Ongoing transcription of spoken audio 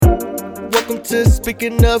Welcome to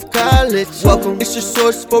Speaking of College. Welcome, it's your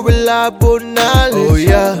source for reliable knowledge. Oh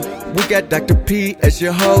yeah, we got Dr. P as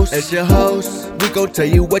your host. We gon' tell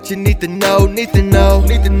you what you need to know.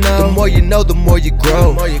 The more you know, the more you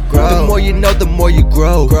grow. The more you know, the more you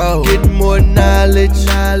grow. Getting more knowledge.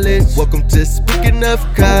 Welcome to Speaking of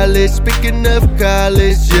College.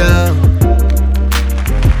 Yeah.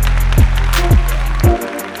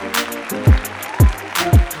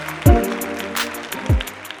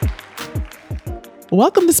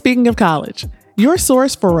 Welcome to Speaking of College, your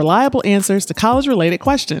source for reliable answers to college-related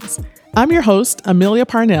questions. I'm your host, Amelia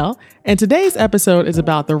Parnell, and today's episode is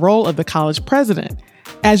about the role of the college president.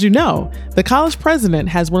 As you know, the college president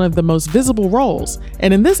has one of the most visible roles,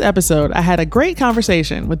 and in this episode, I had a great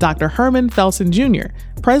conversation with Dr. Herman Felton Jr.,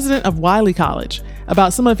 president of Wiley College,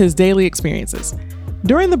 about some of his daily experiences.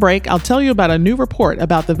 During the break, I'll tell you about a new report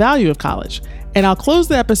about the value of college, and I'll close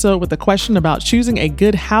the episode with a question about choosing a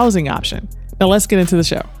good housing option. Now let's get into the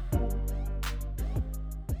show.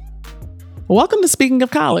 Welcome to Speaking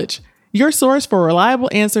of College, your source for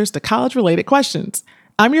reliable answers to college-related questions.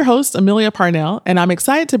 I'm your host, Amelia Parnell, and I'm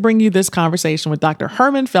excited to bring you this conversation with Dr.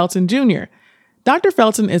 Herman Felton Jr. Dr.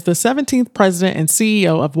 Felton is the 17th president and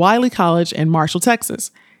CEO of Wiley College in Marshall,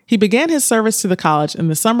 Texas. He began his service to the college in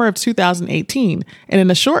the summer of 2018, and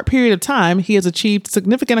in a short period of time, he has achieved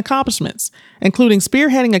significant accomplishments, including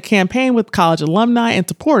spearheading a campaign with college alumni and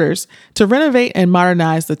supporters to renovate and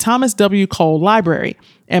modernize the Thomas W. Cole Library,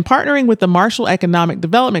 and partnering with the Marshall Economic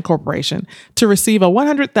Development Corporation to receive a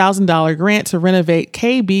 $100,000 grant to renovate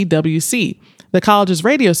KBWC, the college's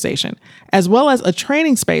radio station, as well as a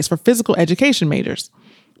training space for physical education majors.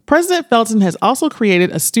 President Felton has also created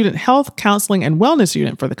a student health, counseling, and wellness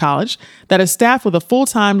unit for the college that is staffed with a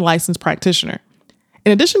full-time licensed practitioner.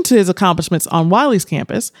 In addition to his accomplishments on Wiley's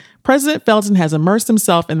campus, President Felton has immersed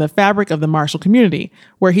himself in the fabric of the Marshall community,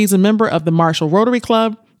 where he's a member of the Marshall Rotary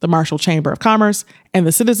Club, the Marshall Chamber of Commerce, and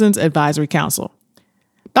the Citizens Advisory Council.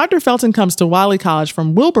 Dr. Felton comes to Wiley College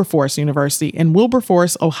from Wilberforce University in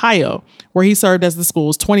Wilberforce, Ohio, where he served as the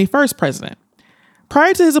school's 21st president.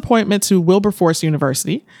 Prior to his appointment to Wilberforce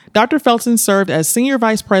University, Dr. Felton served as Senior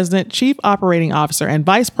Vice President, Chief Operating Officer, and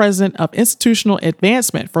Vice President of Institutional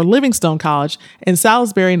Advancement for Livingstone College in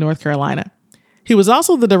Salisbury, North Carolina. He was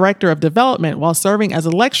also the Director of Development while serving as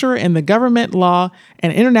a lecturer in the Government Law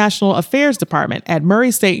and International Affairs Department at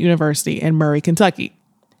Murray State University in Murray, Kentucky.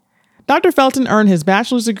 Dr. Felton earned his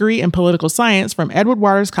bachelor's degree in political science from Edward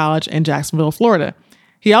Waters College in Jacksonville, Florida.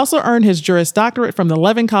 He also earned his Juris Doctorate from the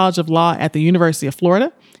Levin College of Law at the University of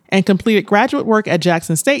Florida and completed graduate work at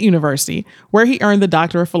Jackson State University, where he earned the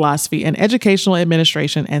Doctor of Philosophy in Educational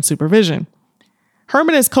Administration and Supervision.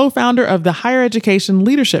 Herman is co-founder of the Higher Education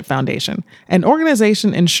Leadership Foundation, an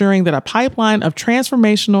organization ensuring that a pipeline of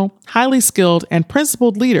transformational, highly skilled, and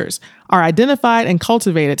principled leaders are identified and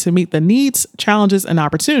cultivated to meet the needs, challenges, and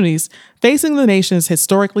opportunities facing the nation's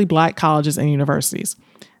historically Black colleges and universities.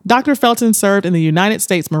 Dr. Felton served in the United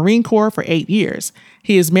States Marine Corps for 8 years.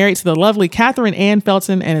 He is married to the lovely Catherine Ann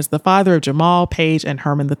Felton and is the father of Jamal, Paige, and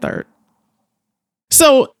Herman III.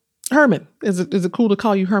 So, Herman, is it cool to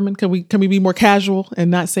call you Herman? Can we be more casual and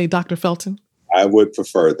not say Dr. Felton? I would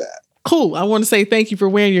prefer that. Cool. I want to say thank you for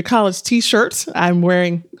wearing your college t-shirts. I'm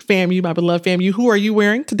wearing FAMU, my beloved FAMU. Who are you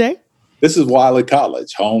wearing today? This is Wiley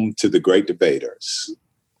College, home to the great debaters.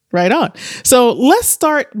 Right on. So let's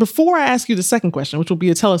start, before I ask you the second question, which will be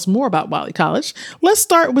to tell us more about Wiley College, let's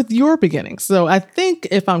start with your beginnings. So I think,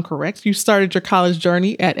 if I'm correct, you started your college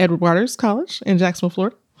journey at Edward Waters College in Jacksonville,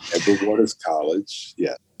 Florida. Edward Waters College,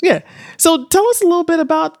 yeah. Yeah. So tell us a little bit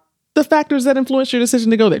about the factors that influenced your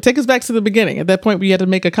decision to go there. Take us back to the beginning. At that point, we had to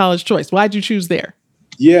make a college choice. Why did you choose there?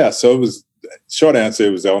 Yeah, so it was, short answer,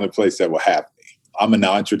 it was the only place that would have me. I'm a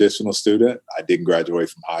non-traditional student. I didn't graduate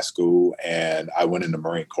from high school, and I went in the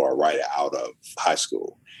Marine Corps right out of high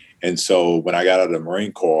school. And so when I got out of the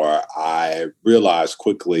Marine Corps, I realized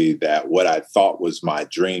quickly that what I thought was my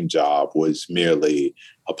dream job was merely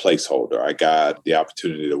a placeholder. I got the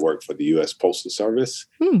opportunity to work for the U.S. Postal Service.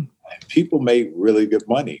 And people make really good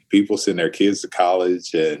money. People send their kids to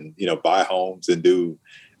college and, buy homes and do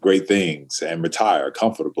great things and retire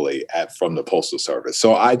comfortably from the Postal Service.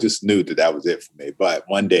 So I just knew that was it for me. But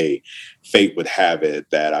one day, fate would have it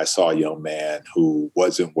that I saw a young man who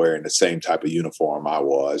wasn't wearing the same type of uniform I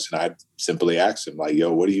was. And I simply asked him, like,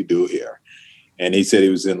 yo, what do you do here? And he said he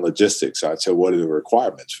was in logistics. So I said, what are the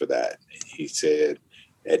requirements for that? And he said,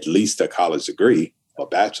 at least a college degree, a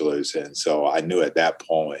bachelor's. And so I knew at that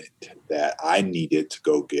point that I needed to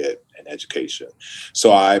go get an education.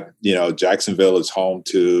 So Jacksonville is home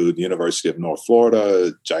to the University of North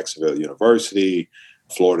Florida, Jacksonville University,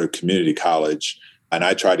 Florida Community College. And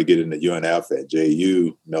I tried to get into UNF at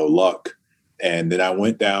JU, no luck. And then I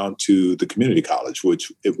went down to the community college,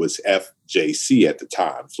 which it was FJC at the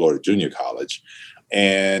time, Florida Junior College.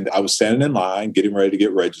 And I was standing in line, getting ready to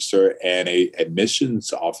get registered, and a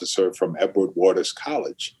admissions officer from Edward Waters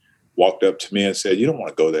College walked up to me and said, "You don't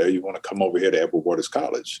want to go there. You want to come over here to Edward Waters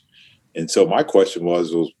College." And so my question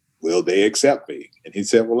was, will they accept me? And he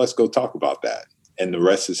said, "Well, let's go talk about that." And the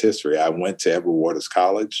rest is history. I went to Edward Waters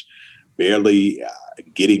College, barely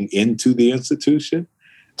getting into the institution,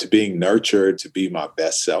 to being nurtured to be my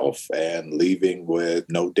best self and leaving with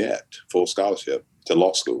no debt, full scholarship to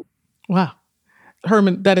law school. Wow.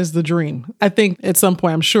 Herman, that is the dream. I think at some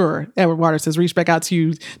point, I'm sure Edward Waters has reached back out to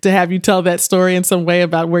you to have you tell that story in some way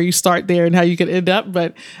about where you start there and how you could end up.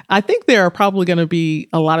 But I think there are probably going to be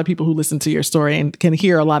a lot of people who listen to your story and can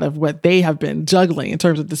hear a lot of what they have been juggling in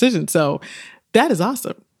terms of decisions. So that is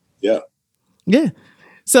awesome. Yeah. Yeah.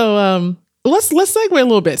 So, let's segue a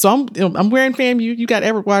little bit. So I'm wearing FAMU. You got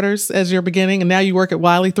Edward Waters as your beginning, and now you work at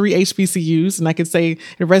Wiley, 3 HBCUs, and I could say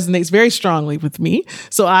it resonates very strongly with me.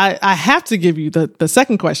 So I have to give you the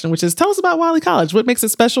second question, which is, tell us about Wiley College. What makes it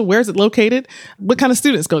special? Where is it located? What kind of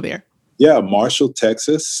students go there? Yeah, Marshall,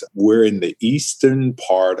 Texas. We're in the eastern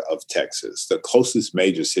part of Texas. The closest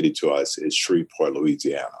major city to us is Shreveport,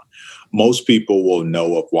 Louisiana. Most people will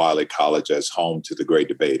know of Wiley College as home to the great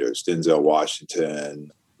debaters, Denzel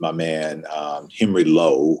Washington, my man, Henry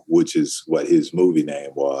Lowe, which is what his movie name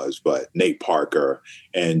was, but Nate Parker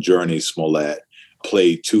and Journey Smollett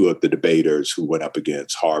played two of the debaters who went up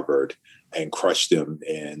against Harvard and crushed them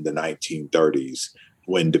in the 1930s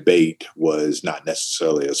when debate was not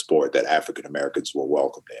necessarily a sport that African Americans were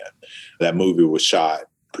welcomed in. That movie was shot,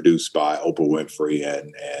 produced by Oprah Winfrey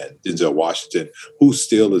and Denzel Washington, who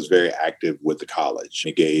still is very active with the college.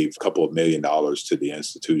 He gave a couple of $1 million to the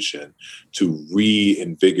institution to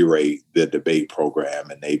reinvigorate the debate program,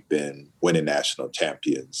 and they've been winning national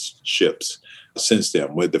championships since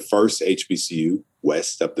then. We're the first HBCU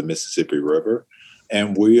west of the Mississippi River,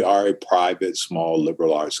 and we are a private, small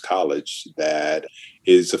liberal arts college that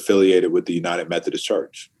is affiliated with the United Methodist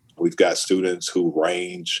Church. We've got students who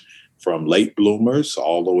range from late bloomers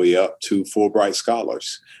all the way up to Fulbright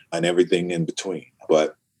scholars and everything in between.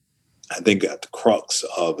 But I think at the crux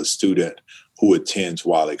of a student who attends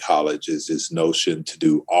Wiley College is this notion to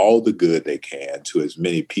do all the good they can to as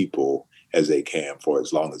many people as they can for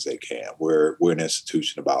as long as they can. We're an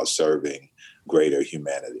institution about serving greater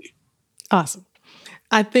humanity. Awesome.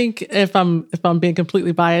 I think if I'm being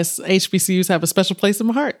completely biased, HBCUs have a special place in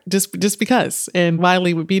my heart just because, and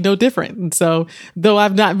Wiley would be no different. And so though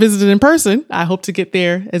I've not visited in person, I hope to get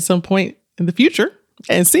there at some point in the future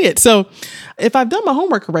and see it. So if I've done my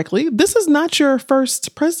homework correctly, this is not your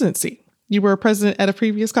first presidency. You were a president at a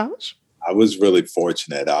previous college? I was really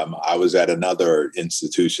fortunate. I was at another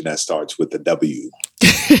institution that starts with a W.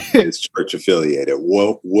 It's church affiliated,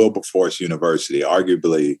 Wilberforce University,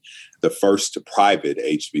 arguably the first private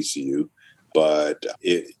HBCU, but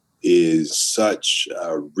it is such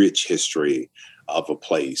a rich history of a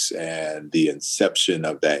place, and the inception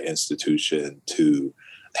of that institution to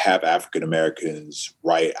have African Americans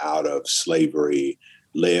right out of slavery,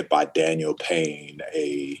 led by Daniel Payne,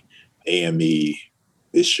 a AME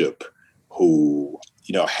bishop who,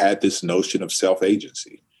 had this notion of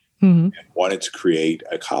self-agency. Mm-hmm. And wanted to create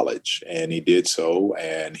a college, and he did so.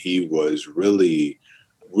 And he was really,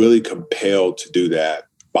 really compelled to do that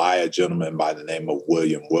by a gentleman by the name of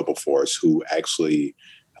William Wilberforce, who actually,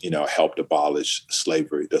 helped abolish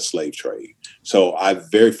slavery, the slave trade. So I'm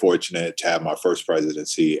very fortunate to have my first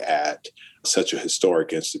presidency at such a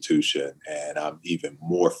historic institution, and I'm even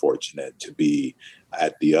more fortunate to be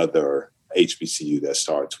at the other HBCU that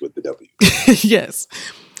starts with the W. Yes.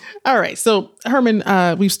 All right. So, Herman,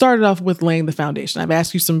 we've started off with laying the foundation. I've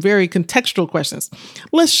asked you some very contextual questions.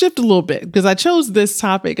 Let's shift a little bit, because I chose this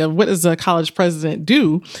topic of what does a college president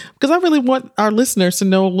do, because I really want our listeners to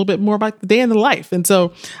know a little bit more about the day in the life. And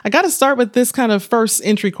so I got to start with this kind of first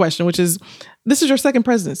entry question, which is, this is your second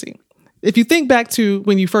presidency. If you think back to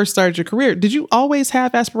when you first started your career, did you always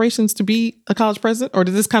have aspirations to be a college president, or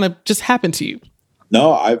did this kind of just happen to you?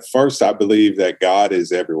 No, I believe that God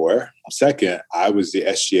is everywhere. Second, I was the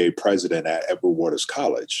SGA president at Edward Waters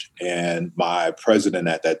College. And my president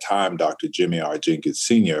at that time, Dr. Jimmy R. Jenkins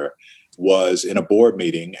Sr., was in a board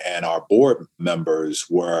meeting, and our board members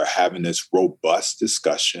were having this robust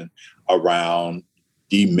discussion around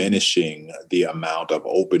diminishing the amount of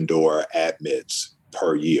open door admits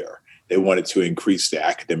per year. They wanted to increase the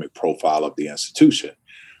academic profile of the institution.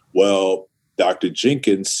 Well, Dr.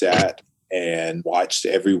 Jenkins sat and watched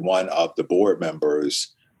every one of the board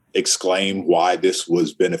members exclaim why this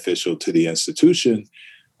was beneficial to the institution.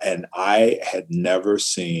 And I had never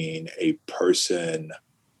seen a person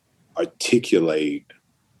articulate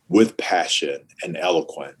with passion and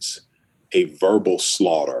eloquence a verbal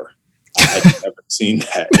slaughter. I had never seen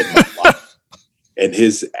that in my life. And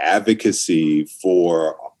his advocacy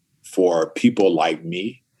for people like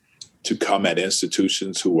me to come at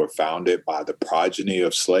institutions who were founded by the progeny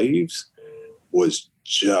of slaves was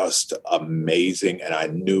just amazing. And I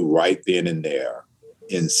knew right then and there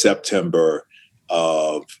in September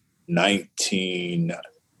of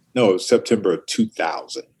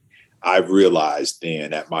 2000, I realized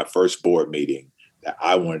then at my first board meeting that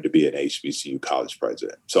I wanted to be an HBCU college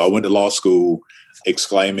president. So I went to law school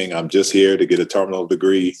exclaiming, I'm just here to get a terminal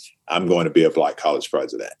degree. I'm going to be a Black college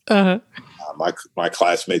president. Uh-huh. My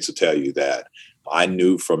classmates will tell you that I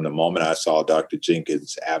knew from the moment I saw Dr.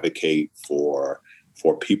 Jenkins advocate for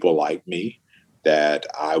people like me that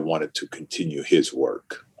I wanted to continue his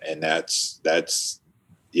work. And that's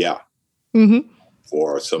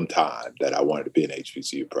for some time that I wanted to be an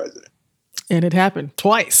HBCU president. And it happened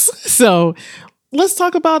twice. So let's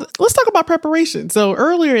talk about preparation. So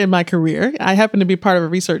earlier in my career, I happened to be part of a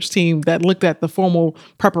research team that looked at the formal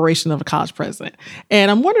preparation of a college president.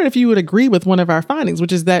 And I'm wondering if you would agree with one of our findings,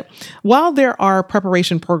 which is that while there are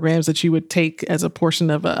preparation programs that you would take as a portion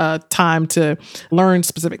of a time to learn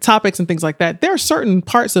specific topics and things like that, there are certain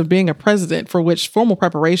parts of being a president for which formal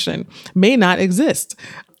preparation may not exist.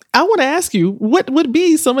 I want to ask you, what would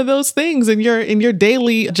be some of those things in your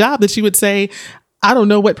daily job that you would say, I don't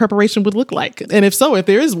know what preparation would look like? And if so, if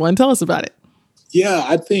there is one, tell us about it. Yeah,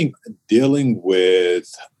 I think dealing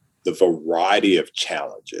with the variety of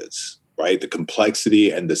challenges, right? The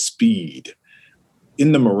complexity and the speed.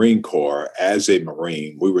 In the Marine Corps, as a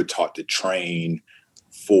Marine, we were taught to train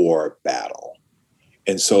for battle.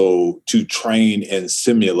 And so to train in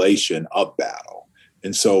simulation of battle.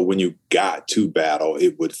 And so when you got to battle,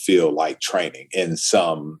 it would feel like training in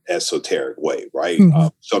some esoteric way, right? Mm-hmm.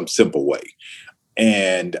 Some simple way.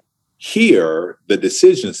 And here, the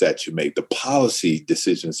decisions that you make, the policy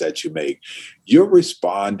decisions that you make, you're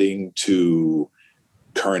responding to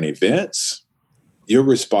current events. You're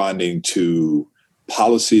responding to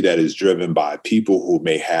policy that is driven by people who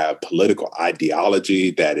may have political ideology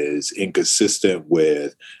that is inconsistent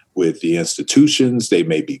with the institutions. They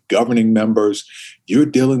may be governing members. You're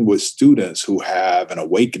dealing with students who have an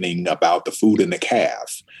awakening about the food in the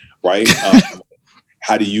calf, right?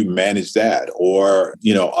 How do you manage that? Or,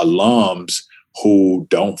 alums who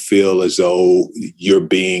don't feel as though you're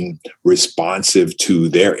being responsive to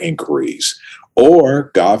their inquiries. Or,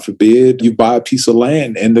 God forbid, you buy a piece of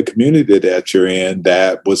land in the community that you're in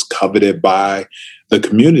that was coveted by the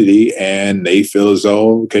community, and they feel as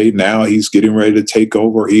though, okay, now he's getting ready to take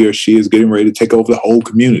over, he or she is getting ready to take over the whole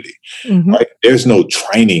community. Mm-hmm. Right? There's no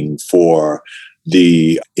training for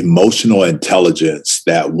the emotional intelligence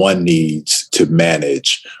that one needs to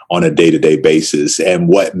manage on a day-to-day basis. And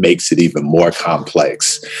what makes it even more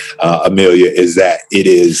complex, Amelia, is that it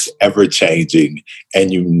is ever-changing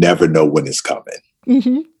and you never know when it's coming.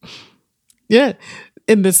 Mm-hmm. Yeah.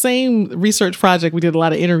 In the same research project, we did a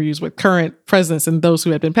lot of interviews with current presidents and those who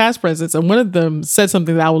had been past presidents. And one of them said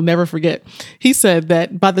something that I will never forget. He said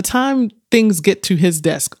that by the time things get to his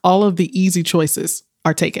desk, all of the easy choices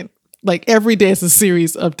are taken. Like every day is a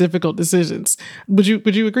series of difficult decisions. Would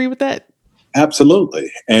you agree with that?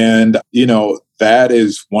 Absolutely. And, that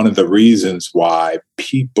is one of the reasons why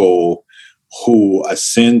people who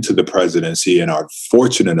ascend to the presidency and are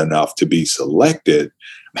fortunate enough to be selected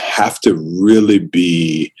have to really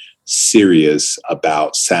be serious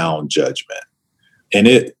about sound judgment. And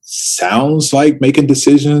it sounds like making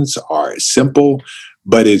decisions are simple,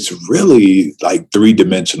 but it's really like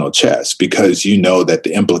three-dimensional chess, because you know that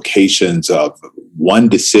the implications of one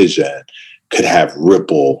decision could have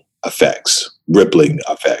rippling effects.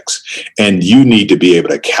 And you need to be able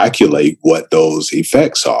to calculate what those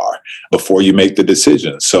effects are before you make the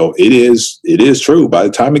decision. So it is true. By the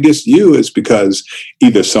time it gets to you, it's because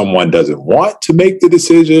either someone doesn't want to make the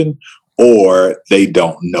decision or they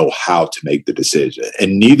don't know how to make the decision.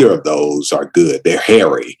 And neither of those are good. They're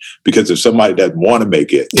hairy, because if somebody doesn't want to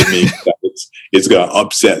make it, it means that it's going to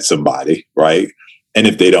upset somebody, right? And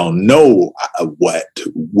if they don't know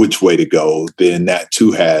which way to go, then that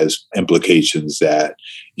too has implications that,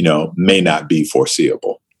 may not be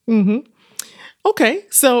foreseeable. Mm-hmm. Okay.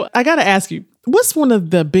 So I got to ask you, what's one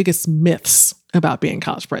of the biggest myths about being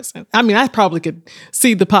college president? I mean, I probably could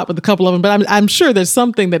see the pot with a couple of them, but I'm sure there's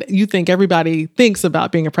something that you think everybody thinks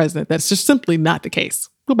about being a president that's just simply not the case.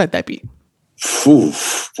 What might that be? Ooh,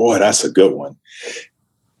 boy, that's a good one.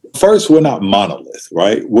 First, we're not monolith,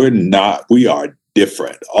 right? We are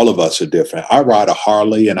different. All of us are different. I ride a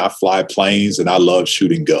Harley and I fly planes and I love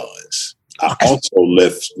shooting guns. I also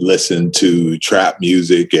listen to trap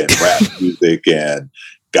music and rap music and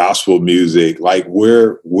gospel music. Like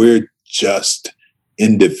we're just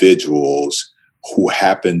individuals who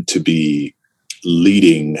happen to be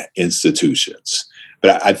leading institutions.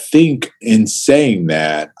 But I think in saying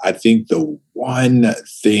that, I think the one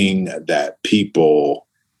thing that people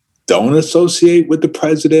don't associate with the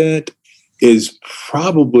president is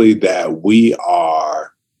probably that we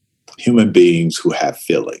are human beings who have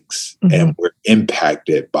feelings, and we're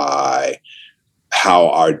impacted by how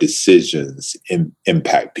our decisions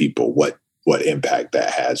impact people, what impact that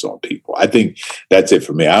has on people. I think that's it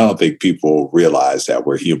for me. I don't think people realize that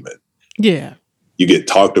we're human. Yeah. You get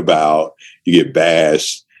talked about, you get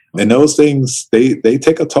bashed, and those things, they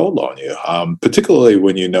take a toll on you, particularly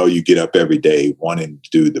when you get up every day wanting to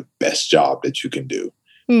do the best job that you can do.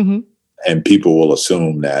 Mm-hmm. And people will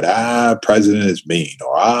assume that, president is mean,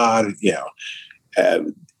 or,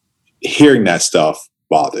 hearing that stuff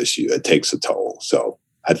bothers you. It takes a toll. So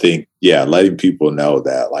I think, letting people know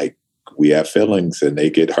that, like, we have feelings and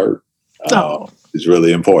they get hurt is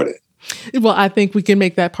really important. Well, I think we can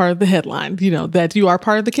make that part of the headline, that you are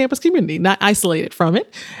part of the campus community, not isolated from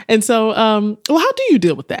it. And so, how do you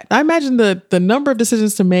deal with that? I imagine the number of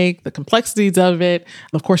decisions to make, the complexities of it.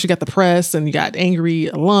 Of course, you got the press and you got angry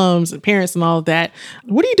alums and parents and all of that.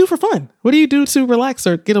 What do you do for fun? What do you do to relax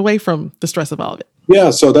or get away from the stress of all of it? Yeah,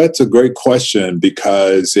 so that's a great question,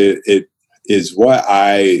 because it is what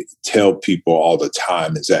I tell people all the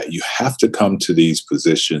time, is that you have to come to these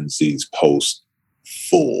positions, these posts,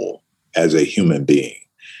 full as a human being.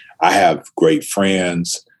 I have great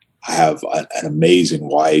friends. I have an amazing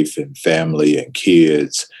wife and family and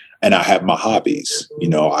kids, and I have my hobbies.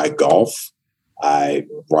 I golf, I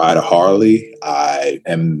ride a Harley, I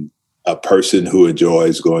am a person who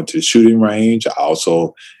enjoys going to the shooting range. I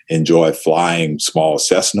also enjoy flying small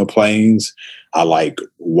Cessna planes. I like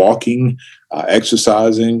walking,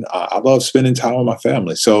 exercising. I love spending time with my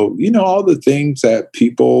family. So, all the things that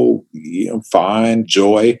people, find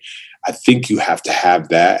joy, I think you have to have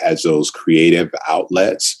that as those creative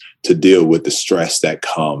outlets to deal with the stress that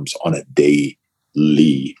comes on a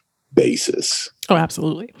daily basis. Oh,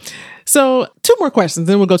 absolutely. So 2 more questions,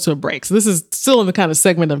 then we'll go to a break. So this is still in the kind of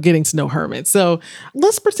segment of getting to know Herman. So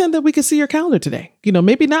let's pretend that we can see your calendar today.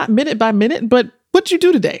 Maybe not minute by minute, but what'd you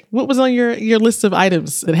do today? What was on your list of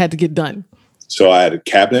items that had to get done? So I had a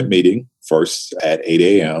cabinet meeting first at 8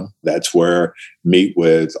 a.m. That's where meet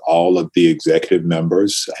with all of the executive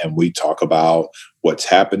members, and we talk about what's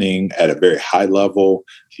happening at a very high level,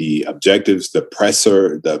 the objectives. The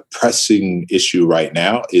pressing issue right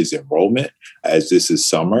now is enrollment, as this is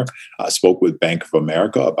summer. I spoke with Bank of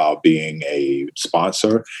America about being a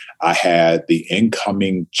sponsor. I had the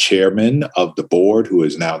incoming chairman of the board, who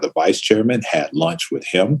is now the vice chairman, had lunch with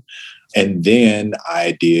him. And then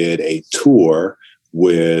I did a tour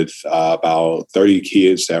with about 30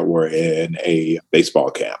 kids that were in a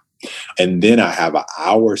baseball camp. And then I have an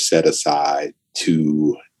hour set aside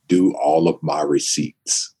to do all of my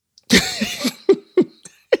receipts.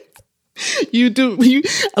 You do.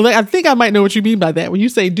 I think I might know what you mean by that. When you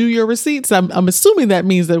say do your receipts, I'm assuming that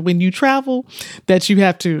means that when you travel, that you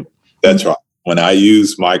have to. That's right. When I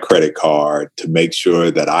use my credit card to make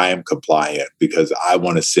sure that I am compliant, because I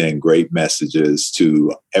want to send great messages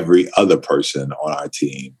to every other person on our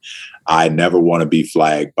team. I never want to be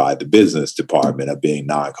flagged by the business department of being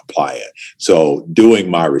non-compliant. So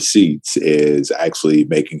doing my receipts is actually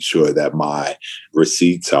making sure that my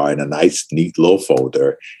receipts are in a nice, neat little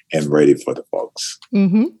folder and ready for the folks.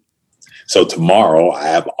 Mm-hmm. So tomorrow I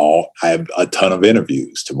have a ton of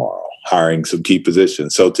interviews tomorrow, hiring some key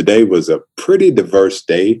positions. So today was a pretty diverse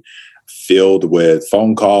day, filled with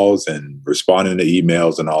phone calls and responding to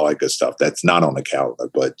emails and all that good stuff. That's not on the calendar,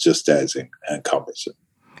 but just as encompassing.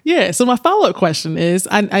 Yeah. So my follow-up question is,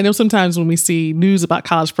 I know sometimes when we see news about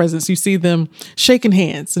college presidents, you see them shaking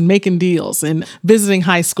hands and making deals and visiting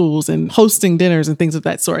high schools and hosting dinners and things of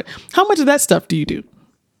that sort. How much of that stuff do you do?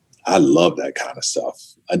 I love that kind of stuff.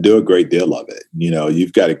 I do a great deal of it.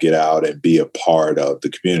 You've got to get out and be a part of the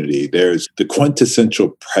community. There's the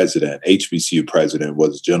quintessential president, HBCU president,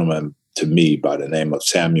 was a gentleman to me by the name of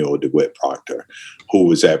Samuel DeWitt Proctor, who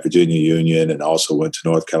was at Virginia Union and also went to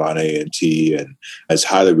North Carolina A&T and is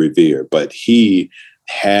highly revered. But he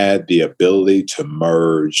had the ability to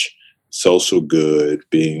merge social good,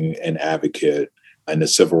 being an advocate in the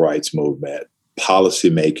civil rights movement,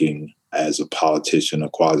 policymaking as a politician, a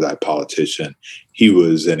quasi-politician. He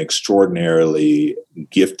was an extraordinarily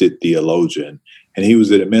gifted theologian and he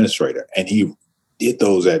was an administrator, and he did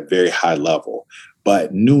those at very high level.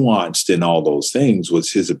 But nuanced in all those things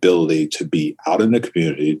was his ability to be out in the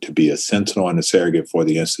community, to be a sentinel and a surrogate for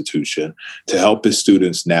the institution, to help his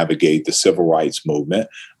students navigate the civil rights movement,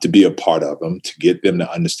 to be a part of them, to get them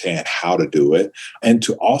to understand how to do it, and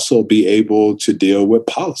to also be able to deal with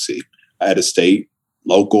policy at a state,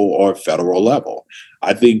 local, or federal level.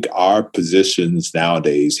 I think our positions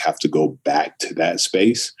nowadays have to go back to that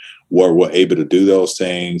space where we're able to do those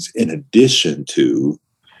things in addition to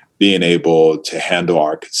being able to handle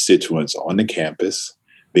our constituents on the campus,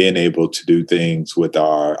 being able to do things with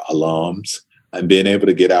our alums, and being able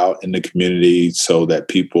to get out in the community so that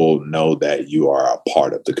people know that you are a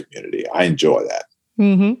part of the community. I enjoy that.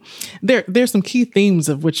 Mm-hmm. There's some key themes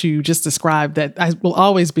of what you just described that I will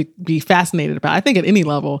always be fascinated about. I think at any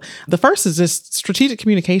level. The first is just strategic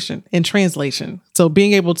communication and translation. So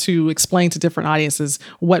being able to explain to different audiences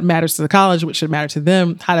what matters to the college, what should matter to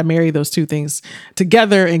them, how to marry those two things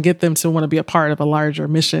together and get them to want to be a part of a larger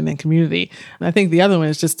mission and community. And I think the other one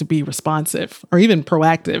is just to be responsive or even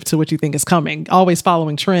proactive to what you think is coming, always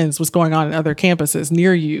following trends, what's going on in other campuses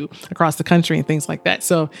near you across the country and things like that.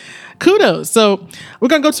 So kudos. So we're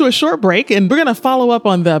going to go to a short break, and we're going to follow up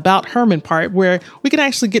on the About Herman part where we can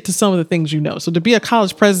actually get to some of the things you know. So to be a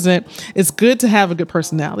college president, it's good to have a good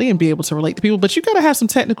personality and be able to relate to people, but you got to have some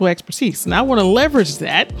technical expertise. And I want to leverage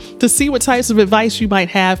that to see what types of advice you might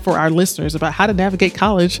have for our listeners about how to navigate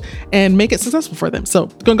college and make it successful for them. So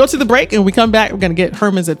we're going to go to the break, and when we come back, we're going to get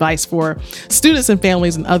Herman's advice for students and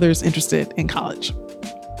families and others interested in college.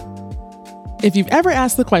 If you've ever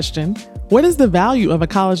asked the question, what is the value of a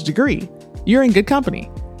college degree? You're in good company.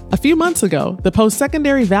 A few months ago, the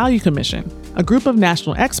Post-Secondary Value Commission, a group of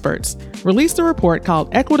national experts, released a report called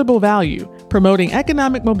Equitable Value, promoting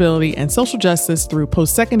economic mobility and social justice through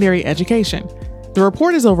post-secondary education. The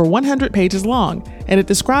report is over 100 pages long, and it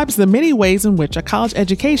describes the many ways in which a college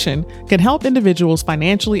education can help individuals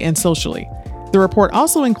financially and socially. The report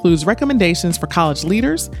also includes recommendations for college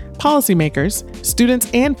leaders, policymakers, students,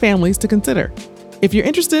 and families to consider. If you're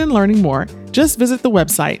interested in learning more, just visit the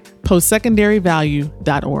website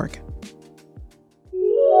postsecondaryvalue.org.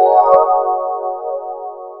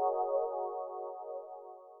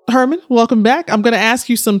 Herman, welcome back. I'm going to ask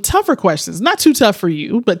you some tougher questions. Not too tough for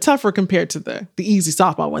you, but tougher compared to the easy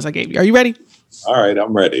softball ones I gave you. Are you ready? All right,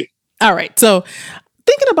 I'm ready. All right. So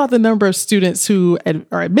thinking about the number of students who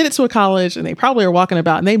are admitted to a college and they probably are walking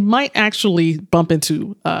about and they might actually bump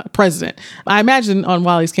into a president. I imagine on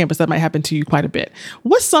Wiley's campus that might happen to you quite a bit.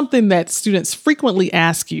 What's something that students frequently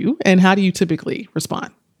ask you, and how do you typically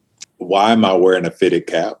respond? Why am I wearing a fitted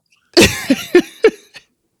cap?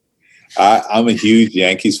 I'm a huge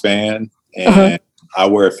Yankees fan, and I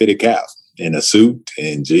wear a fitted cap in a suit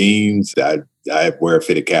and jeans. I wear a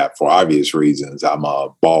fitted cap for obvious reasons. I'm a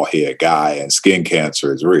bald head guy and skin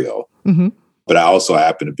cancer is real. Mm-hmm. But I also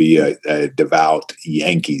happen to be a devout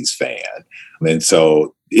Yankees fan. And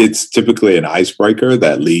so it's typically an icebreaker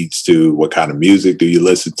that leads to what kind of music do you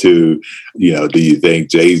listen to? You know, do you think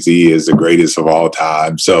Jay-Z is the greatest of all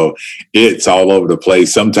time? So it's all over the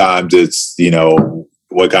place. Sometimes it's, you know,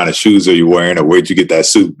 what kind of shoes are you wearing or where'd you get that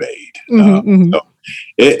suit made? So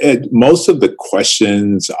most of the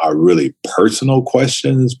questions are really personal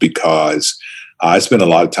questions because I spent a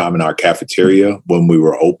lot of time in our cafeteria when we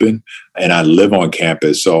were open, and I live on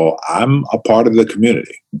campus. So I'm a part of the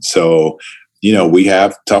community. So, you know, we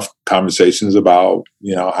have tough conversations about,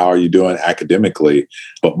 you know, how are you doing academically?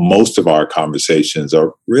 But most of our conversations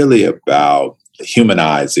are really about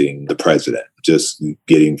humanizing the president, just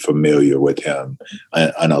getting familiar with him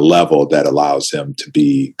on a level that allows him to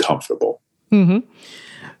be comfortable. Mm-hmm.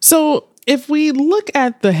 So if we look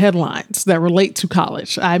at the headlines that relate to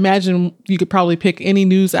college, I imagine you could probably pick any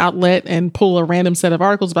news outlet and pull a random set of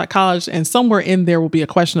articles about college, and somewhere in there will be a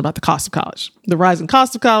question about the cost of college, the rising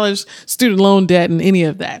cost of college, student loan debt, and any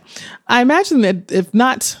of that. I imagine that if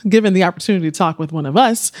not given the opportunity to talk with one of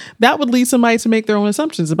us, that would lead somebody to make their own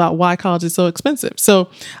assumptions about why college is so expensive. So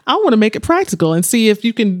I want to make it practical and see if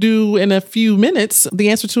you can do in a few minutes the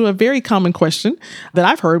answer to a very common question that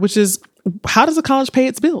I've heard, which is, how does a college pay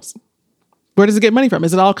its bills? Where does it get money from?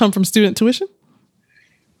 Does it all come from student tuition?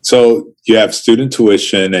 So you have student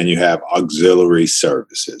tuition and you have auxiliary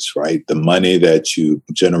services, right? The money that you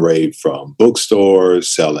generate from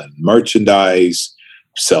bookstores, selling merchandise,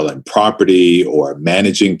 selling property or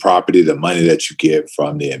managing property, the money that you get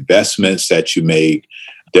from the investments that you make.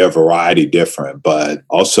 They're a variety different, but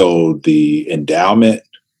also the endowment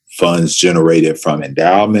funds generated from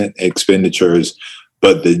endowment expenditures.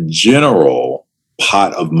 But the general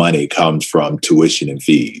pot of money comes from tuition and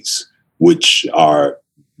fees, which are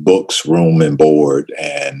books, room and board,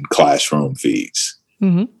 and classroom fees.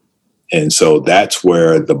 Mm-hmm. And so that's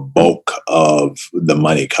where the bulk of the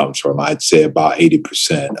money comes from. I'd say about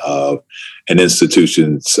 80% of an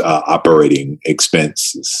institution's operating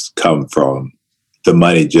expenses come from the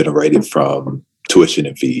money generated from tuition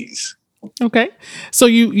and fees. Okay. So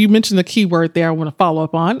you mentioned a key word there I want to follow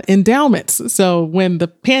up on, endowments. So when the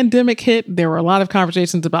pandemic hit, there were a lot of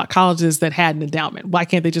conversations about colleges that had an endowment. Why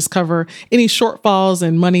can't they just cover any shortfalls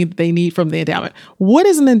and money that they need from the endowment? What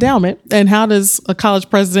is an endowment, and how does a college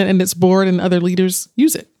president and its board and other leaders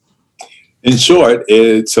use it? In short,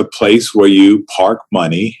 it's a place where you park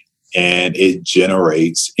money and it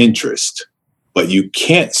generates interest. But you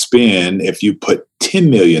can't spend, if you put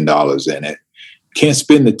 $10 million in it, can't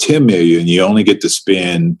spend the 10 million. You only get to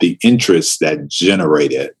spend the interest that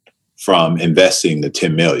generated from investing the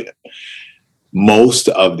 10 million. Most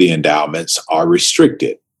of the endowments are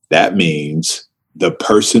restricted. That means the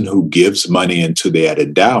person who gives money into that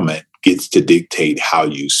endowment gets to dictate how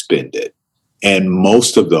you spend it. And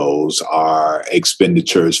most of those are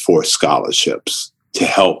expenditures for scholarships to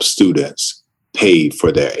help students pay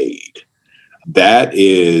for their aid. That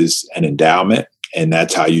is an endowment. And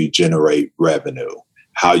that's how you generate revenue.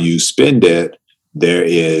 How you spend it, there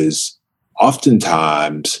is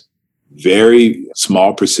oftentimes very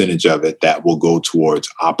small percentage of it that will go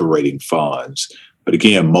towards operating funds. But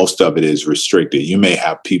again, most of it is restricted. You may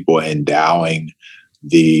have people endowing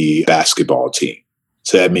the basketball team.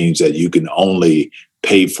 So that means that you can only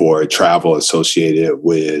pay for travel associated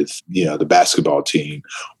with, the basketball team,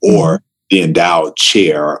 or the endowed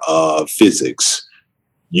chair of physics.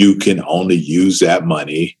 You can only use that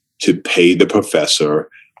money to pay the professor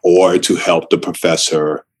or to help the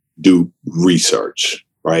professor do research,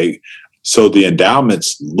 right? So the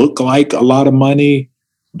endowments look like a lot of money,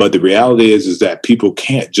 but the reality is that people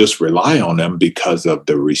can't just rely on them because of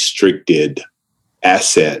the restricted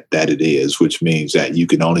asset that it is, which means that you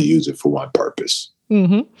can only use it for one purpose.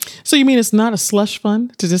 Mm-hmm. So you mean it's not a slush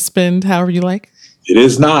fund to just spend however you like? It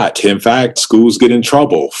is not. In fact, schools get in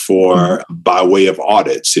trouble by way of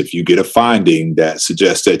audits. If you get a finding that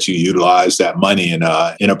suggests that you utilize that money in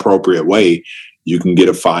an inappropriate way, you can get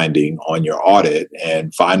a finding on your audit,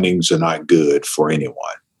 and findings are not good for anyone.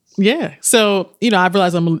 Yeah. So, I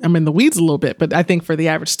realize I'm in the weeds a little bit, but I think for the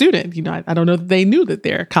average student, I don't know that they knew that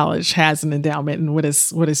their college has an endowment and what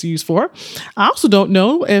it's used for. I also don't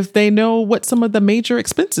know if they know what some of the major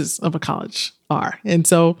expenses of a college are. And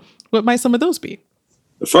so what might some of those be?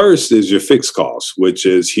 The first is your fixed costs, which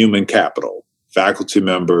is human capital, faculty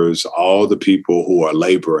members, all the people who are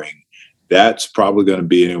laboring. That's probably going to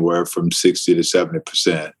be anywhere from 60 to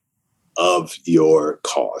 70% of your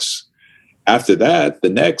costs. After that,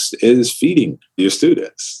 the next is feeding your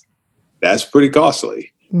students. That's pretty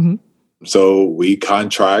costly. Mm-hmm. So we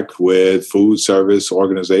contract with food service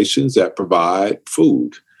organizations that provide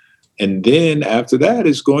food. And then after that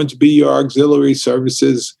is going to be your auxiliary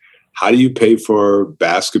services. How do you pay for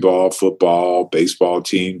basketball, football, baseball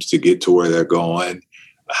teams to get to where they're going?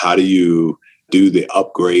 How do you do the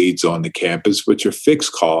upgrades on the campus? But your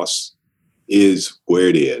fixed costs is where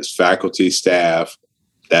it is. Faculty, staff,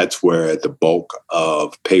 that's where the bulk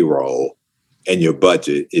of payroll and your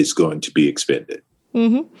budget is going to be expended.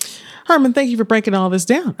 Mm-hmm. Herman, thank you for breaking all this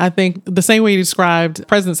down. I think the same way you described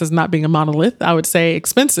presence as not being a monolith, I would say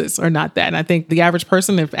expenses are not that. And I think the average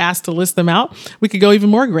person, if asked to list them out, we could go even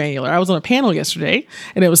more granular. I was on a panel yesterday,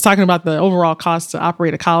 and it was talking about the overall cost to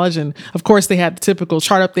operate a college. And of course, they had the typical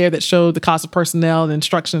chart up there that showed the cost of personnel and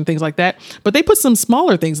instruction and things like that. But they put some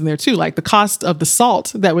smaller things in there too, like the cost of the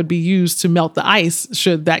salt that would be used to melt the ice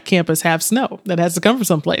should that campus have snow that has to come from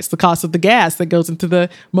someplace, the cost of the gas that goes into the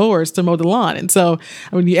mowers to mow the lawn. And so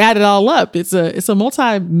when you add it all up, it's a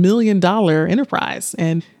multi-million-dollar enterprise,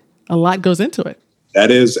 and a lot goes into it. That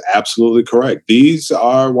is absolutely correct. These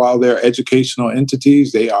are, while they're educational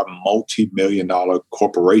entities, they are multi-million-dollar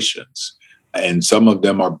corporations, and some of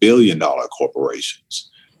them are billion-dollar corporations.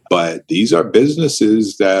 But these are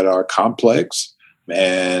businesses that are complex,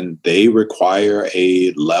 and they require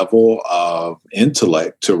a level of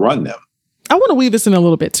intellect to run them. I want to weave this in a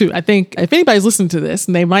little bit too. I think if anybody's listening to this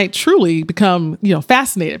and they might truly become,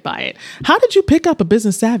 fascinated by it, how did you pick up a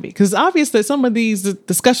business savvy? Because it's obvious that some of these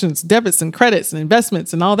discussions, debits and credits and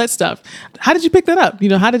investments and all that stuff, how did you pick that up?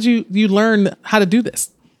 How did you learn how to do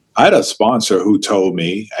this? I had a sponsor who told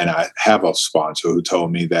me, and I have a sponsor who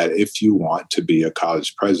told me that if you want to be a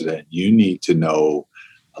college president, you need to know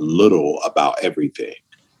a little about everything.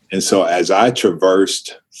 And so as I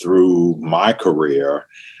traversed through my career,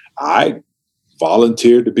 I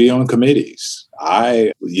volunteered to be on committees.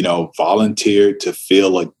 I, volunteered to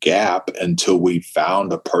fill a gap until we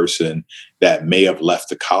found a person that may have left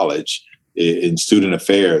the college in student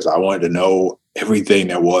affairs. I wanted to know everything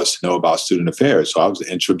there was to know about student affairs. So I was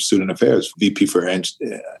the interim student affairs VP for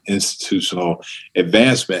institutional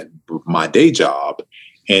advancement, my day job.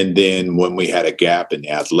 And then when we had a gap in the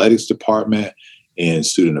athletics department and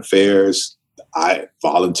student affairs, I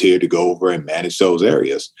volunteered to go over and manage those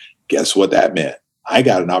areas. Guess what that meant? I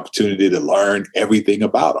got an opportunity to learn everything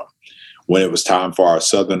about them. When it was time for our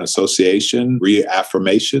Southern Association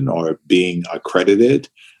reaffirmation or being accredited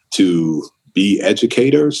to be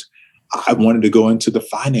educators, I wanted to go into the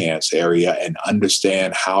finance area and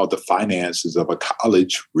understand how the finances of a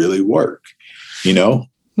college really work.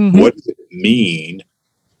 What does it mean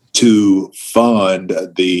to fund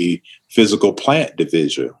the physical plant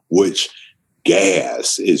division, which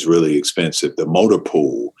gas is really expensive, the motor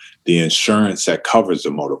pool, the insurance that covers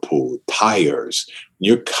the motor pool, tires.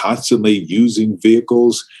 You're constantly using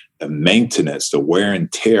vehicles, the maintenance, the wear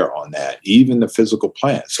and tear on that, even the physical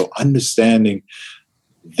plant. So understanding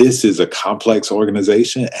this is a complex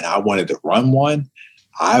organization and I wanted to run one,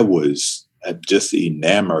 I was just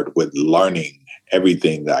enamored with learning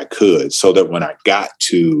everything that I could, so that when I got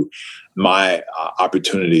to my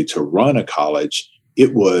opportunity to run a college,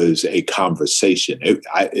 it was a conversation.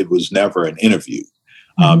 It was never an interview.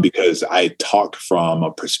 Because I talked from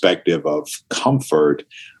a perspective of comfort,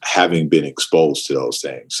 having been exposed to those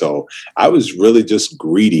things. So I was really just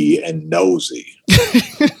greedy and nosy,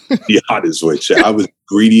 to be honest with you. I was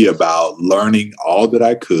greedy about learning all that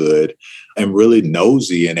I could and really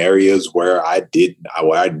nosy in areas where I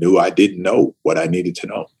knew I didn't know what I needed to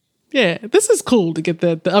know. Yeah, this is cool to get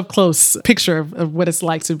the up close picture of what it's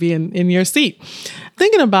like to be in your seat.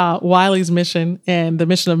 Thinking about Wiley's mission and the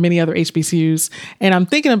mission of many other HBCUs, and I'm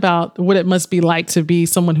thinking about what it must be like to be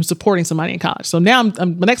someone who's supporting somebody in college. So now my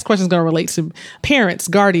next question is going to relate to parents,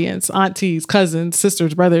 guardians, aunties, cousins,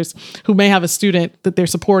 sisters, brothers who may have a student that they're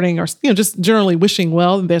supporting or just generally wishing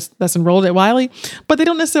well that's enrolled at Wiley, but they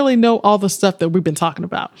don't necessarily know all the stuff that we've been talking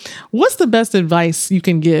about. What's the best advice you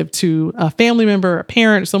can give to a family member, a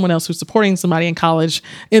parent, or someone else who's supporting somebody in college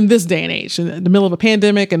in this day and age, in the middle of a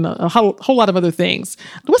pandemic and a whole lot of other things?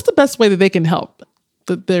 What's the best way that they can help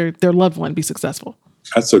their loved one be successful?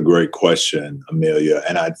 That's a great question, Amelia.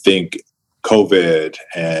 And I think COVID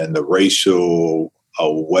and the racial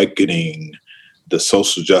awakening, the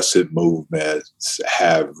social justice movements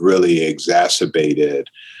have really exacerbated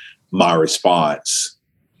my response.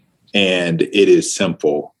 And it is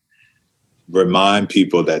simple. Remind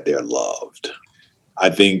people that they're loved. I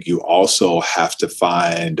think you also have to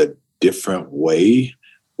find a different way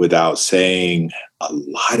without saying a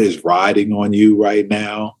lot is riding on you right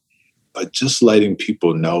now, but just letting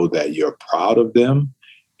people know that you're proud of them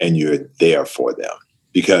and you're there for them.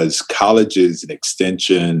 Because college is an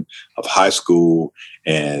extension of high school,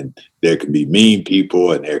 and there can be mean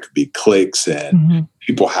people and there can be cliques, and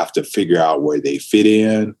people have to figure out where they fit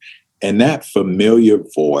in. And that familiar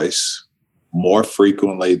voice, more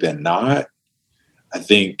frequently than not, I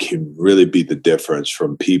think can really be the difference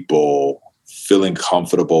from people feeling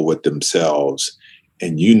comfortable with themselves.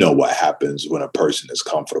 And you know what happens when a person is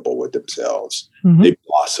comfortable with themselves. They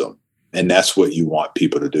blossom. And that's what you want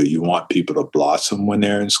people to do. You want people to blossom when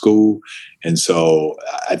they're in school. And so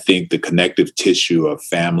I think the connective tissue of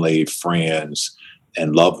family, friends,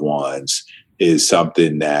 and loved ones is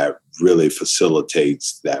something that really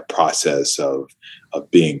facilitates that process of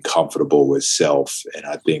being comfortable with self. And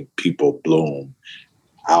I think people bloom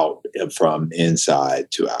out from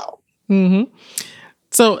inside to out.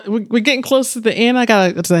 So we're getting close to the end. I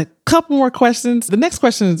got a couple more questions. The next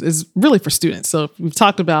question is really for students. So we've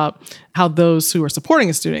talked about how those who are supporting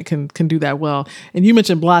a student can do that well. And you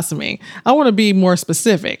mentioned blossoming. I want to be more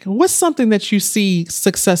specific. What's something that you see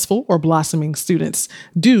successful or blossoming students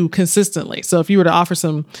do consistently? So if you were to offer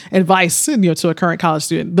some advice, to a current college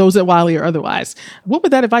student, those at Wiley or otherwise, what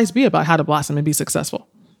would that advice be about how to blossom and be successful?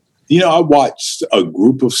 I watched a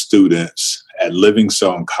group of students at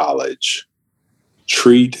Livingstone College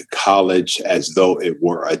treat college as though it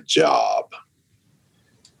were a job.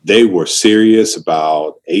 They were serious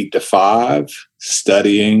about 8 to 5,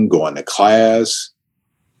 studying, going to class,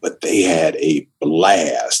 but they had a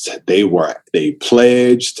blast. They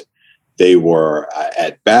pledged. They were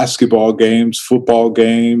at basketball games, football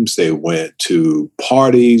games. They went to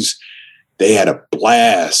parties. They had a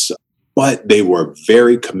blast, but they were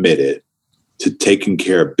very committed to taking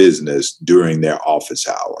care of business during their office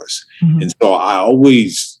hours. And so I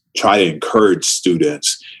always try to encourage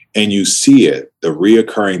students, and you see it, the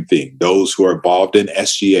reoccurring thing, those who are involved in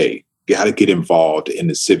SGA, got to get involved in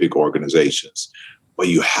the civic organizations. But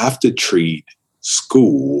you have to treat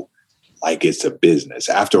school like it's a business.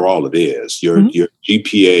 After all, it is. Your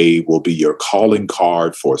GPA will be your calling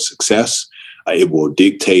card for success. It will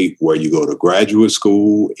dictate where you go to graduate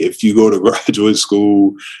school, if you go to graduate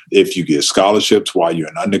school, if you get scholarships while you're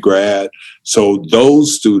an undergrad. So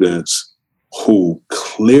those students who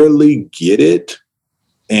clearly get it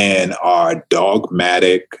and are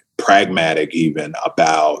dogmatic, pragmatic even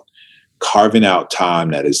about carving out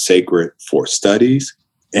time that is sacred for studies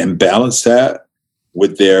and balance that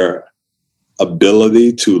with their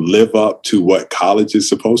ability to live up to what college is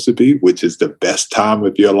supposed to be, which is the best time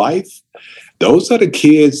of your life. Those are the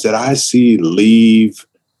kids that I see leave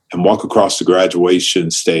and walk across the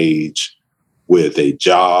graduation stage with a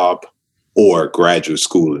job or graduate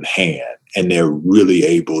school in hand. And they're really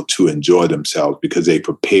able to enjoy themselves because they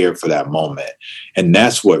prepared for that moment. And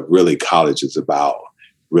that's what really college is about,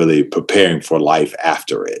 really preparing for life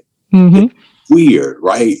after it. Mm-hmm. It's weird,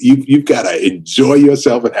 right? You've got to enjoy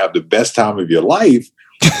yourself and have the best time of your life.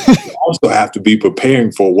 You also have to be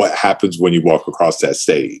preparing for what happens when you walk across that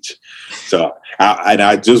stage. So,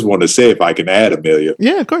 I just want to say, if I can add, Amelia.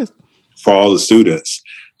 Yeah, of course. For all the students,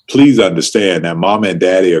 please understand that mom and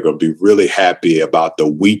daddy are going to be really happy about the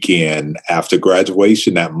weekend after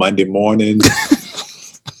graduation, that Monday morning.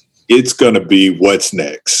 It's going to be what's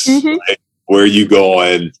next. Mm-hmm. Right? Where are you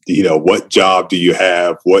going? What job do you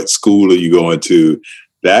have? What school are you going to?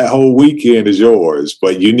 That whole weekend is yours,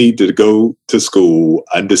 but you need to go to school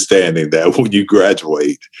understanding that when you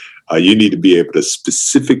graduate, you need to be able to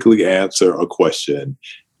specifically answer a question,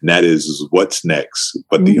 and that is what's next.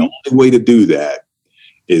 But the only way to do that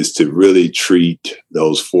is to really treat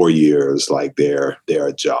those 4 years like they're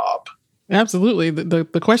a job. Absolutely. The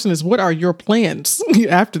question is, what are your plans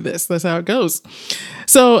after this? That's how it goes.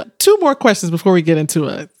 So 2 more questions before we get into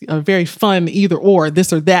a very fun either or,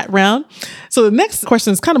 this or that round. So the next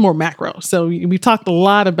question is kind of more macro. So we've talked a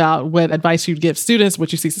lot about what advice you'd give students,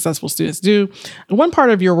 what you see successful students do. One part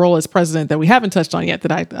of your role as president that we haven't touched on yet,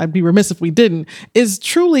 that I'd be remiss if we didn't, is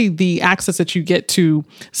truly the access that you get to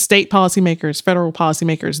state policymakers, federal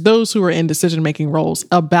policymakers, those who are in decision-making roles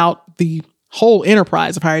about the whole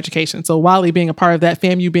enterprise of higher education. So Wiley being a part of that,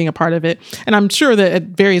 FAMU being a part of it. And I'm sure that at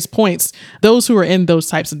various points, those who are in those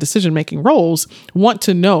types of decision-making roles want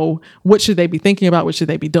to know what should they be thinking about, what should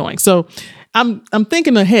they be doing. So I'm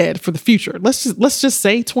thinking ahead for the future. Let's just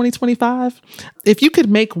say 2025. If you could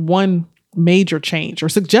make one major change or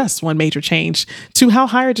suggest one major change to how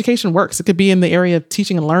higher education works, it could be in the area of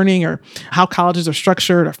teaching and learning or how colleges are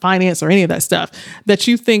structured or finance or any of that stuff that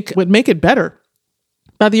you think would make it better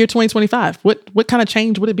by the year 2025, what kind of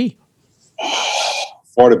change would it be?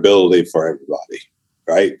 Affordability for everybody,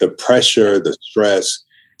 right? The pressure, the stress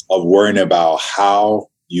of worrying about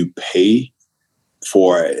how you pay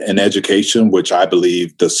for an education, which I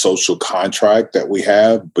believe the social contract that we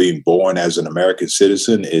have, being born as an American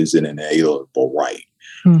citizen, is an inalienable right.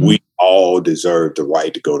 Mm-hmm. We all deserve the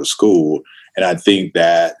right to go to school. And I think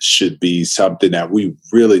that should be something that we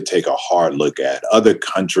really take a hard look at. Other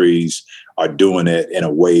countries are doing it in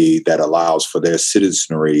a way that allows for their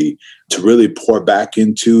citizenry to really pour back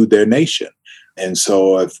into their nation. And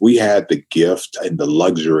so if we had the gift and the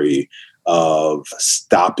luxury of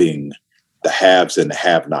stopping the haves and the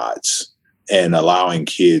have-nots and allowing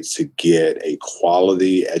kids to get a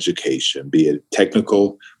quality education, be it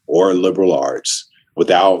technical or liberal arts,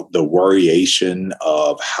 without the worryation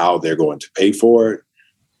of how they're going to pay for it,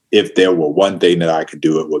 if there were one thing that I could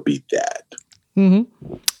do, it would be that.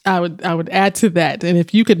 Mm-hmm. I would add to that. And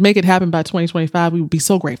if you could make it happen by 2025, we would be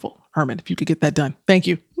so grateful, Herman, if you could get that done. Thank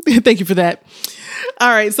you. Thank you for that. All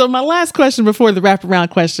right. So my last question before the wraparound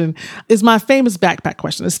question is my famous backpack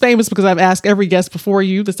question. It's famous because I've asked every guest before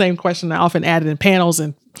you the same question. I often add it in panels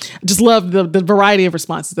and I just love the variety of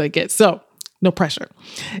responses that I get. So no pressure.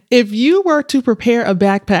 If you were to prepare a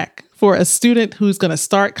backpack for a student who's going to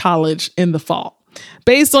start college in the fall,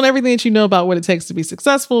 based on everything that you know about what it takes to be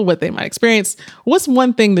successful, what they might experience, what's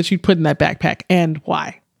one thing that you'd put in that backpack and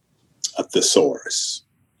why? A thesaurus.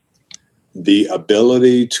 The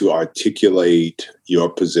ability to articulate your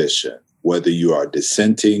position, whether you are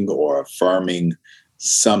dissenting or affirming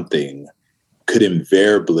something, could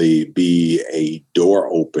invariably be a door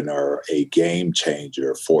opener, a game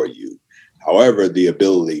changer for you. However, the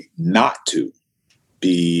ability not to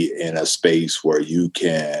be in a space where you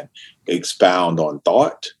can expound on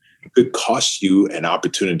thought could cost you an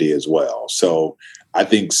opportunity as well. So I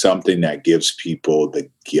think something that gives people the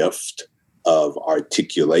gift of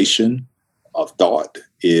articulation of thought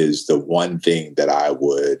is the one thing that I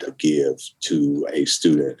would give to a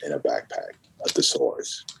student in a backpack, a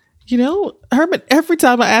thesaurus. Herman, every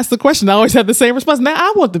time I ask the question, I always have the same response. Now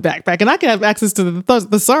I want the backpack and I can have access to the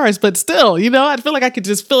thesaurus, but still, I feel like I could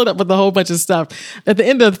just fill it up with a whole bunch of stuff. At the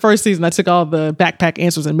end of the first season, I took all the backpack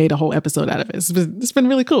answers and made a whole episode out of it. It's been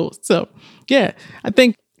really cool. So yeah, I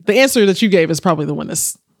think the answer that you gave is probably the one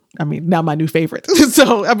that's, now my new favorite.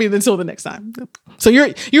 So, until the next time. So you're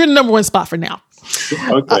in the number one spot for now.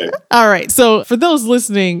 Okay. All right. So for those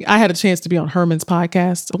listening, I had a chance to be on Herman's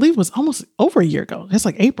podcast. I believe it was almost over a year ago. That's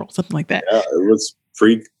like April, something like that. Yeah, it was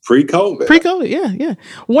pre-COVID. Pre-COVID, yeah.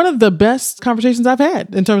 One of the best conversations I've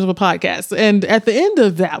had in terms of a podcast. And at the end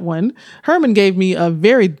of that one, Herman gave me a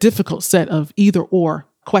very difficult set of either or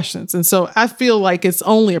questions. And so I feel like it's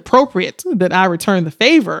only appropriate that I return the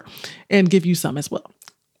favor and give you some as well.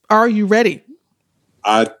 Are you ready?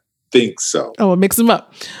 I think so. Oh, we'll mix them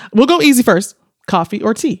up. We'll go easy first. Coffee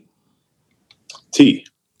or tea? Tea.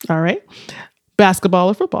 All right. Basketball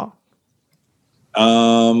or football?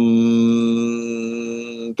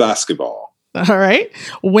 Basketball. All right.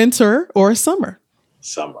 Winter or summer?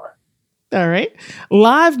 Summer. All right.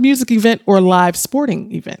 Live music event or live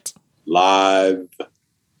sporting event? Live.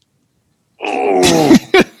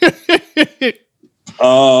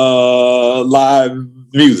 Live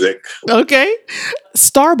music. Okay.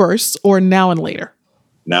 Starburst or Now and Later?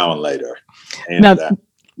 Now and Later.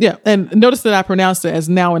 Yeah. And notice that I pronounced it as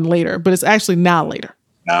Now and Later, but it's actually Now Later.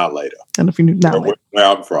 Now Later. I don't know if you knew Now Later. Where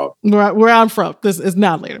I'm from. Where I'm from. This is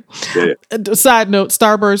Now Later. Yeah. Side note,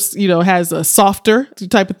 Starburst, has a softer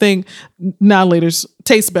type of thing. Now Later's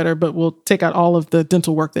tastes better, but we'll take out all of the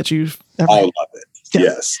dental work that you've ever All had. of it. Yeah.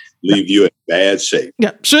 Yes. Leave you in bad shape.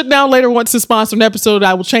 Yeah. Should Now Later wants to sponsor an episode,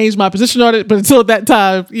 I will change my position on it. But until that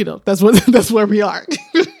time, that's where we are.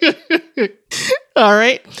 All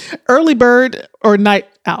right. Early bird or night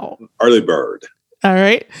owl? Early bird. All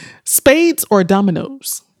right. Spades or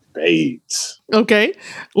dominoes? Spades. Okay.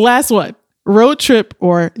 Last one. Road trip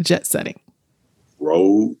or jet setting?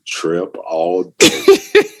 Road trip all day.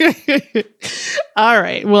 All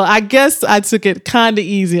right. Well, I guess I took it kind of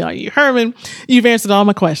easy on you. Herman, you've answered all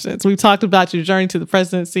my questions. We've talked about your journey to the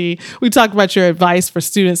presidency. We talked about your advice for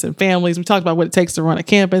students and families. We talked about what it takes to run a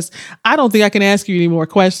campus. I don't think I can ask you any more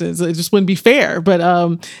questions. It just wouldn't be fair. But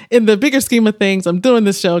in the bigger scheme of things, I'm doing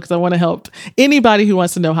this show because I want to help anybody who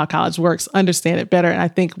wants to know how college works understand it better. And I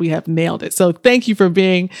think we have nailed it. So thank you for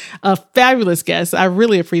being a fabulous guest. I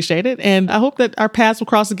really appreciate it. And I hope that our paths will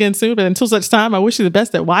cross again soon. But until such time, I wish you the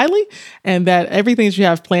best at Wiley and that everything that you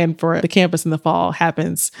have planned for the campus in the fall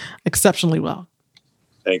happens exceptionally well.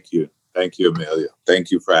 Thank you. Thank you, Amelia.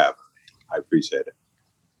 Thank you for having me. I appreciate it.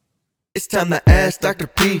 It's time to ask Dr.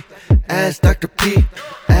 P. Ask Dr. P.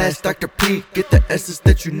 Ask Dr. P. Get the answers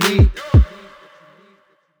that you need.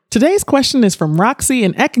 Today's question is from Roxy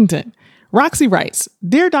in Eckington. Roxy writes,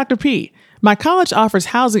 Dear Dr. P, my college offers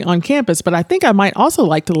housing on campus, but I think I might also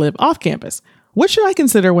like to live off campus. What should I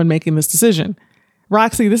consider when making this decision?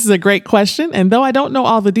 Roxy, this is a great question, and though I don't know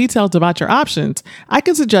all the details about your options, I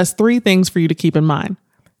can suggest 3 things for you to keep in mind.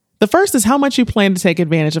 The first is how much you plan to take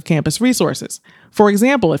advantage of campus resources. For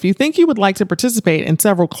example, if you think you would like to participate in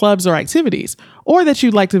several clubs or activities, or that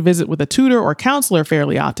you'd like to visit with a tutor or counselor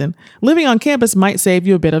fairly often, living on campus might save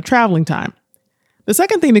you a bit of traveling time. The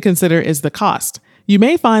second thing to consider is the cost. You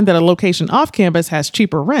may find that a location off campus has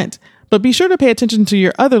cheaper rent, but be sure to pay attention to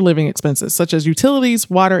your other living expenses, such as utilities,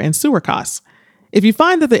 water, and sewer costs. If you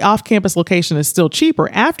find that the off-campus location is still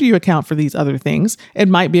cheaper after you account for these other things, it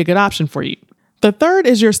might be a good option for you. The third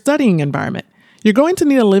is your studying environment. You're going to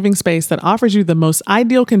need a living space that offers you the most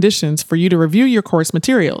ideal conditions for you to review your course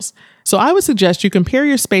materials. So I would suggest you compare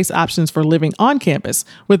your space options for living on campus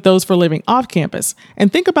with those for living off campus,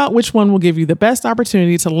 and think about which one will give you the best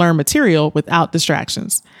opportunity to learn material without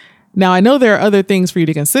distractions. Now, I know there are other things for you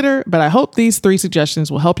to consider, but I hope these 3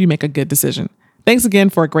 suggestions will help you make a good decision. Thanks again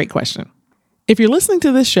for a great question. If you're listening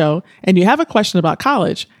to this show and you have a question about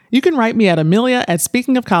college, you can write me at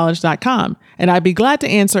amelia@speakingofcollege.com, and I'd be glad to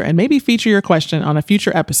answer and maybe feature your question on a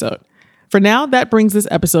future episode. For now, that brings this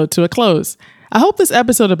episode to a close. I hope this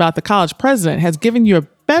episode about the college president has given you a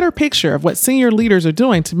better picture of what senior leaders are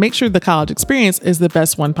doing to make sure the college experience is the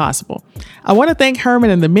best one possible. I want to thank Herman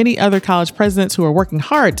and the many other college presidents who are working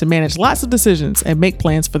hard to manage lots of decisions and make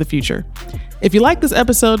plans for the future. If you like this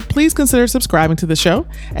episode, please consider subscribing to the show,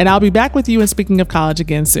 and I'll be back with you in Speaking of College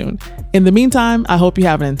again soon. In the meantime, I hope you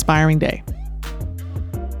have an inspiring day.